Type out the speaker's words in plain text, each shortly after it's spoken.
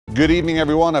Good evening,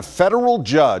 everyone. A federal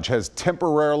judge has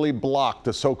temporarily blocked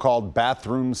the so-called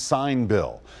bathroom sign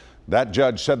bill. That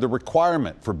judge said the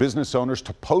requirement for business owners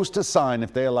to post a sign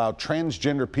if they allow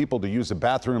transgender people to use a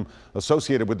bathroom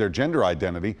associated with their gender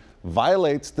identity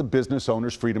violates the business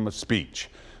owner's freedom of speech.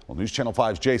 Well, News Channel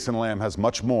 5's Jason Lamb has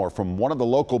much more from one of the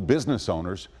local business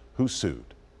owners who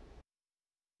sued.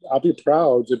 I'll be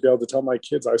proud to be able to tell my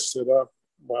kids I stood up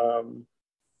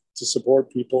to support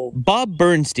people. Bob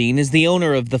Bernstein is the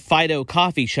owner of the Fido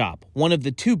Coffee Shop, one of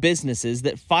the two businesses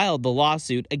that filed the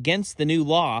lawsuit against the new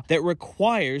law that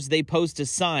requires they post a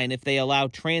sign if they allow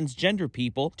transgender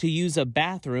people to use a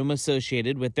bathroom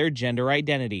associated with their gender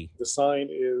identity. The sign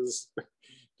is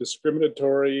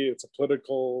discriminatory, it's a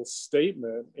political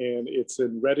statement, and it's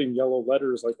in red and yellow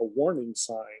letters like a warning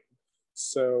sign.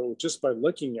 So just by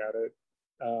looking at it,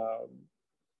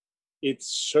 it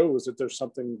shows that there's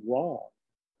something wrong.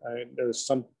 There's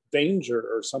some danger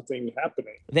or something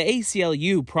happening. The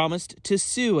ACLU promised to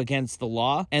sue against the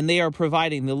law, and they are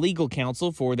providing the legal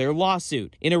counsel for their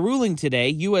lawsuit. In a ruling today,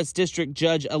 U.S. District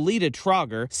Judge Alita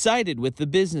Trauger sided with the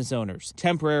business owners,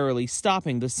 temporarily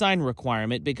stopping the sign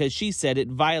requirement because she said it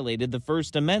violated the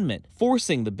First Amendment,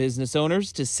 forcing the business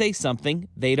owners to say something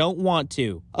they don't want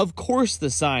to. Of course, the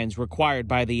signs required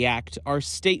by the act are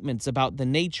statements about the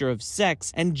nature of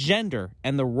sex and gender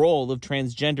and the role of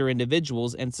transgender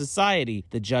individuals and society,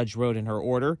 the judge wrote in her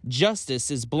order. Justice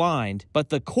is blind, but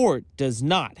the court does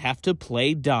not have to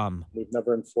play dumb. We've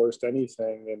never enforced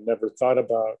anything and never thought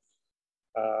about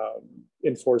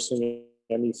enforcing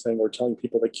anything or telling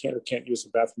people they can or can't use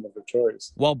the bathroom of their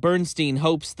choice. While Bernstein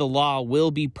hopes the law will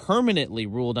be permanently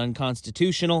ruled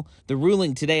unconstitutional, the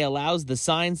ruling today allows the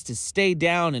signs to stay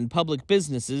down in public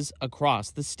businesses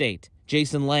across the state.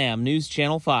 Jason Lamb, News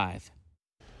Channel 5.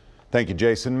 Thank you,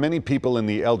 Jason. Many people in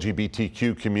the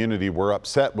LGBTQ community were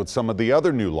upset with some of the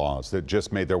other new laws that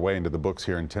just made their way into the books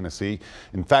here in Tennessee.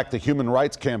 In fact, the Human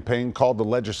Rights Campaign called the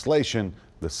legislation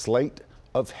the slate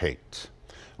of hate.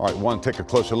 All right, we want to take a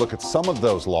closer look at some of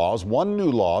those laws. One new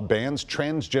law bans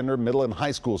transgender middle and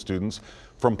high school students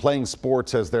from playing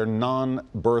sports as their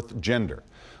non-birth gender.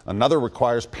 Another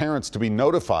requires parents to be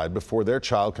notified before their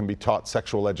child can be taught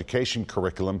sexual education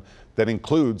curriculum that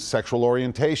includes sexual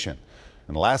orientation.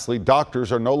 And lastly,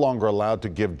 doctors are no longer allowed to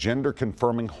give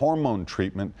gender-confirming hormone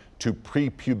treatment to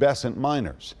prepubescent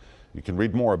minors. You can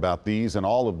read more about these and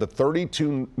all of the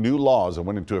 32 new laws that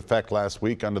went into effect last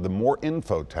week under the More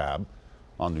Info tab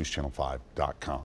on newschannel5.com.